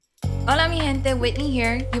Hola mi gente, Whitney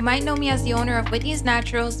here. You might know me as the owner of Whitney's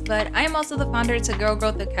Naturals, but I am also the founder to Girl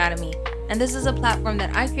Growth Academy. And this is a platform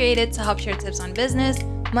that I created to help share tips on business,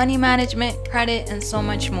 money management, credit, and so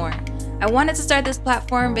much more. I wanted to start this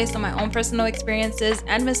platform based on my own personal experiences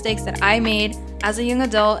and mistakes that I made as a young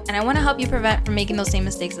adult, and I want to help you prevent from making those same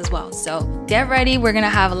mistakes as well. So get ready, we're going to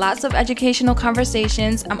have lots of educational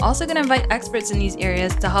conversations. I'm also going to invite experts in these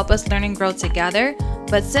areas to help us learn and grow together.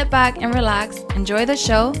 But sit back and relax, enjoy the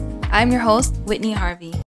show. I'm your host, Whitney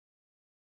Harvey.